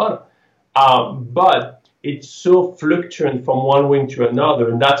lowest, you're the bottom. But it's so fluctuant from one week to another,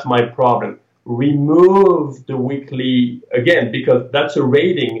 and that's my problem. Remove the weekly, again, because that's a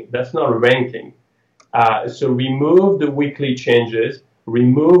rating, that's not a ranking. So remove the weekly changes,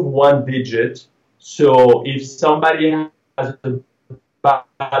 remove one digit. So if somebody has a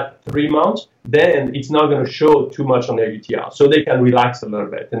bad 3 months, then it's not going to show too much on their UTR. So they can relax a little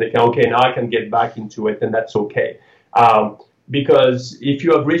bit, and they can, okay, now I can get back into it, and that's okay. Because if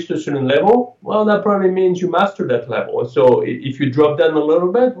you have reached a certain level, well, that probably means you mastered that level. So if you drop down a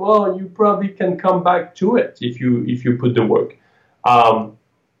little bit, well, you probably can come back to it if you put the work.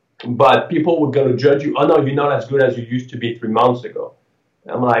 But people were going to judge you, oh, no, you're not as good as you used to be 3 months ago.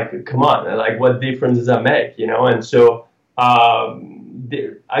 I'm like, come on, like, what difference does that make, And so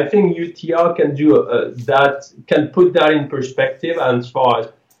I think UTR can do that, can put that in perspective as far as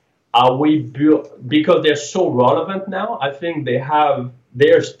are we built, because they're so relevant now. I think they have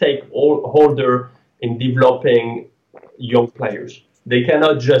their stakeholder in developing young players. They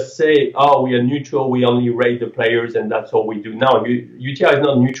cannot just say, oh, we are neutral, we only rate the players, and that's all we do. Now, UTR is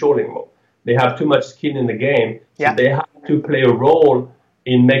not neutral anymore. They have too much skin in the game. Yeah. So they have to play a role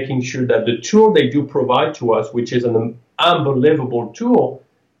in making sure that the tool they do provide to us, which is an unbelievable tool,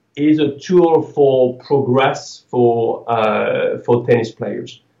 is a tool for progress for tennis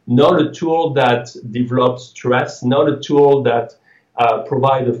players. Not a tool that develops stress, not a tool that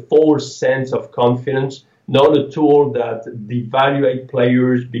provides a false sense of confidence, not a tool that devaluates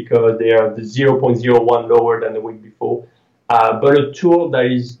players because they are the 0.01 lower than the week before, but a tool that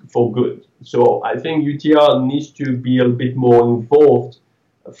is for good. So I think UTR needs to be a bit more involved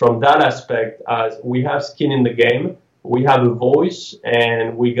from that aspect, as we have skin in the game, we have a voice,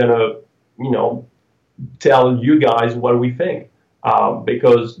 and we're gonna, tell you guys what we think,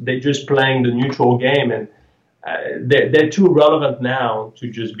 because they're just playing the neutral game, and they're too relevant now to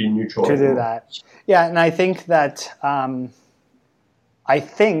just be neutral to anymore. do that. Yeah, and I think that I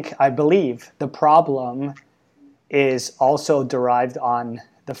believe the problem is also derived on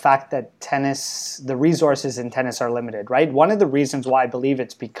the fact that the resources in tennis are limited, right? One of the reasons why I believe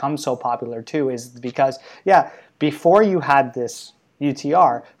it's become so popular too is because, before you had this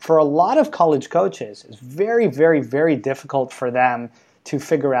UTR, for a lot of college coaches, it's very, very, very difficult for them to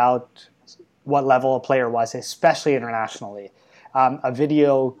figure out what level a player was, especially internationally. A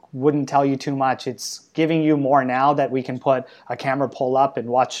video wouldn't tell you too much. It's giving you more now that we can put a camera pull up and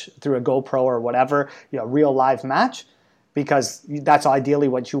watch through a GoPro or whatever, real live match, because that's ideally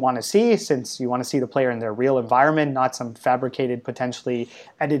what you want to see, since you want to see the player in their real environment, not some fabricated, potentially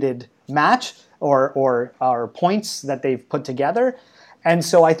edited match or points that they've put together. And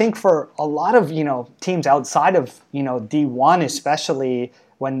so I think for a lot of teams outside of D1, especially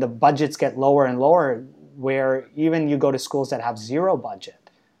when the budgets get lower and lower, where even you go to schools that have zero budget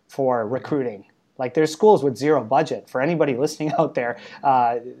for recruiting. Like, there's schools with zero budget. For anybody listening out there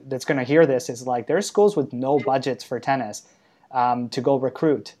that's going to hear this, is like, there's schools with no budgets for tennis to go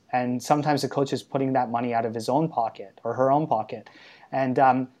recruit. And sometimes the coach is putting that money out of his own pocket or her own pocket.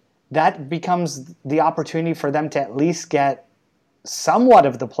 And that becomes the opportunity for them to at least get somewhat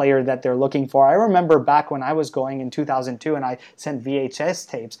of the player that they're looking for. I remember back when I was going in 2002 and I sent VHS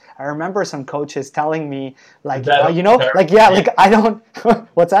tapes, I remember some coaches telling me, like, I don't,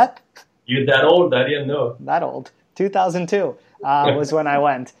 what's that? You're that old? I didn't know. That old. 2002 was when I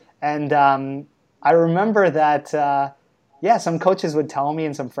went. And I remember that, some coaches would tell me,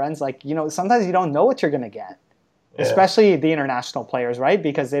 and some friends, like, sometimes you don't know what you're going to get. Yeah. Especially the international players, right?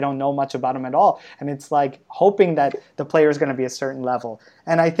 Because they don't know much about them at all. And it's like hoping that the player is going to be a certain level.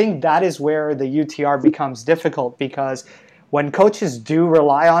 And I think that is where the UTR becomes difficult, because when coaches do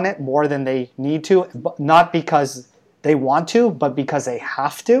rely on it more than they need to, not because they want to, but because they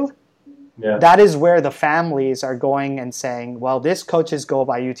have to, that is where the families are going and saying, well, this coaches go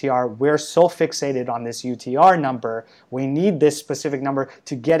by UTR. We're so fixated on this UTR number. We need this specific number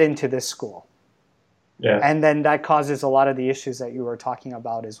to get into this school. Yeah. And then that causes a lot of the issues that you were talking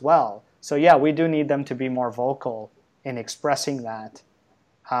about as well. So, we do need them to be more vocal in expressing that.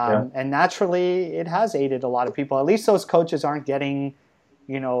 And naturally, it has aided a lot of people. At least those coaches aren't getting,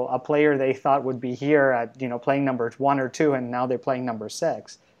 a player they thought would be here at, playing number 1 or 2, and now they're playing number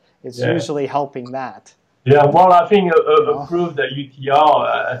 6. It's usually helping that. Yeah, well, I think a proof that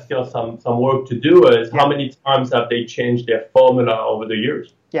UTR has still some work to do is how many times have they changed their formula over the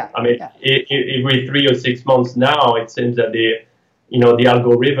years? Yeah. I mean, every 3 or 6 months now, it seems that the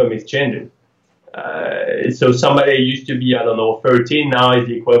algorithm is changing. So somebody used to be, 13, now is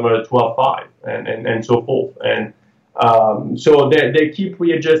the equivalent of 12.5, and so forth. And so they keep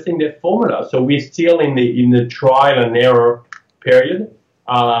readjusting their formula. So we're still in the trial and error period.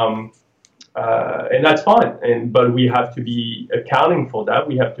 And that's fine. But we have to be accounting for that.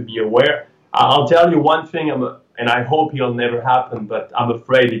 We have to be aware. I'll tell you one thing, and I hope it'll never happen, but I'm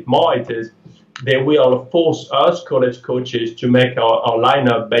afraid it might, is they will force us college coaches to make our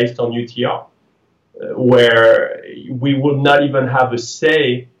lineup based on UTR, where we will not even have a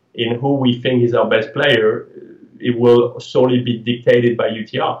say in who we think is our best player. It will solely be dictated by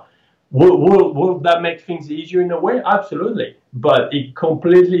UTR. Will that make things easier in a way? Absolutely. But it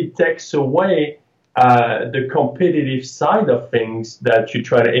completely takes away the competitive side of things that you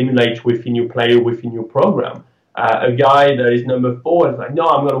try to emulate within your player, within your program. A guy that is number 4 is like, no,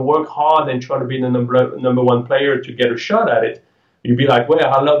 I'm going to work hard and try to be the number 1 player to get a shot at it. You'd be like, well,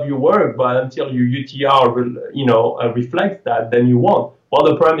 I love your work, but until your UTR reflects that, then you won't. Well,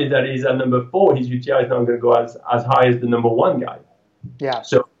 the problem is that he's at number 4. His UTR is not going to go as high as the number 1 guy. Yeah.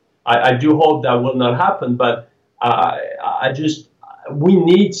 So I do hope that will not happen, but we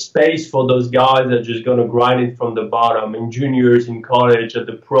need space for those guys that are just going to grind it from the bottom, in juniors, in college, at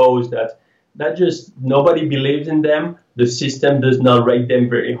the pros, that just nobody believes in them. The system does not rate them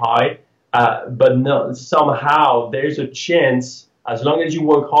very high. But no, somehow there's a chance, as long as you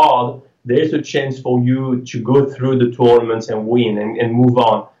work hard, there's a chance for you to go through the tournaments and win and move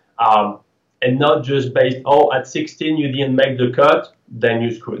on. And not just based, at 16 you didn't make the cut, then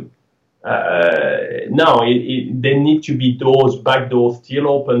you're screwed. No, there need to be back doors still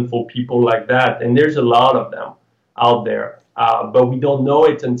open for people like that. And there's a lot of them out there. But we don't know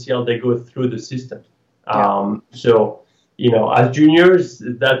it until they go through the system. So, as juniors,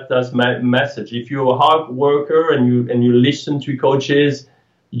 that's my message. If you're a hard worker and you listen to coaches,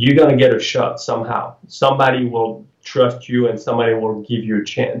 you're going to get a shot somehow. Somebody will trust you and somebody will give you a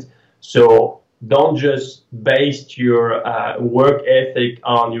chance. So don't just base your work ethic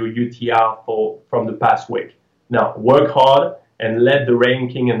on your UTR from the past week. Now, work hard and let the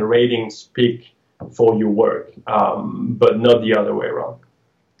ranking and the ratings speak for your work, but not the other way around.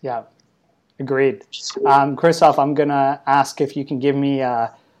 Yeah, agreed. Christophe, I'm going to ask if you can give me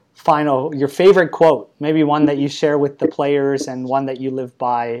your favorite quote, maybe one that you share with the players and one that you live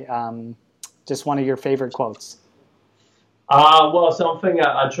by, just one of your favorite quotes. Well, something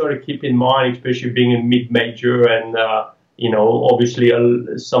I try to keep in mind, especially being a mid-major and, obviously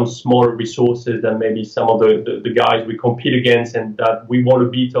some smaller resources than maybe some of the guys we compete against and that we want to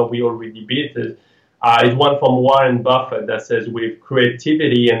beat or we already beat. Is one from Warren Buffett that says with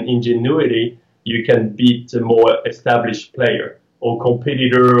creativity and ingenuity, you can beat a more established player or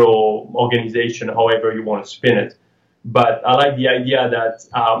competitor or organization, however you want to spin it. But I like the idea that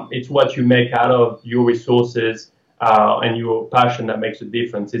it's what you make out of your resources and your passion that makes a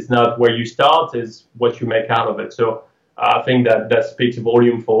difference. It's not where you start, it's what you make out of it. So I think that speaks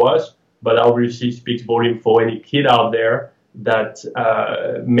volume for us, but obviously speaks volume for any kid out there that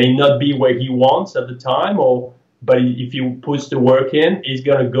may not be where he wants at the time, but if he puts the work in, he's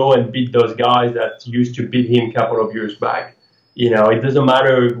going to go and beat those guys that used to beat him a couple of years back. It doesn't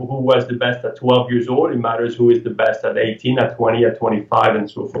matter who was the best at 12 years old. It matters who is the best at 18, at 20, at 25, and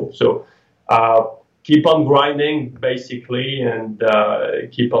so forth. So keep on grinding, basically, and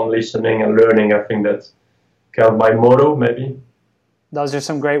keep on listening and learning. I think that's kind of my motto, maybe. Those are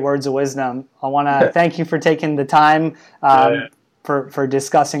some great words of wisdom. I want to thank you for taking the time for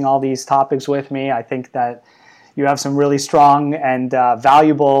discussing all these topics with me. I think that you have some really strong and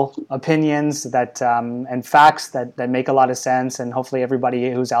valuable opinions that and facts that make a lot of sense, and hopefully everybody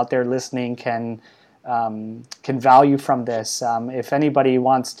who's out there listening can value from this. If anybody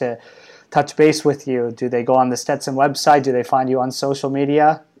wants to touch base with you, do they go on the Stetson website? Do they find you on social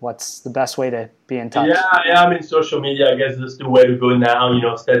media? What's the best way to be in touch? Yeah, I mean, social media, I guess that's the way to go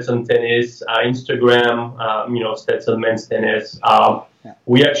now. Stetson Tennis, Instagram, Stetson Men's Tennis.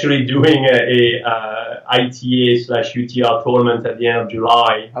 We're actually doing a ITA/UTR tournament at the end of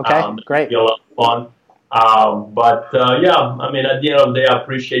July. Okay, great. It'll be a lot of fun. But I mean, at the end of the day, I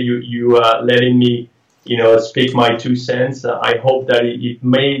appreciate you letting me, speak my 2 cents. I hope that it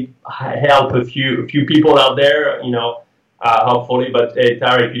may help a few people out there, hopefully. But hey,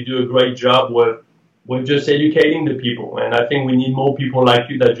 Tarek, you do a great job with just educating the people. And I think we need more people like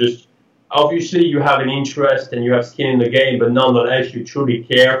you that just, obviously you have an interest and you have skin in the game, but nonetheless you truly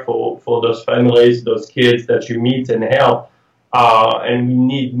care for those families, those kids that you meet and help. And we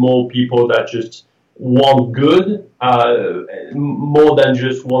need more people that just want good, more than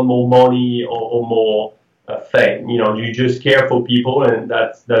just want more money or more fame. You just care for people, and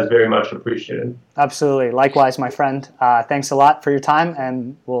that's very much appreciated. Absolutely. Likewise, my friend. Thanks a lot for your time,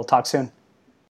 and we'll talk soon.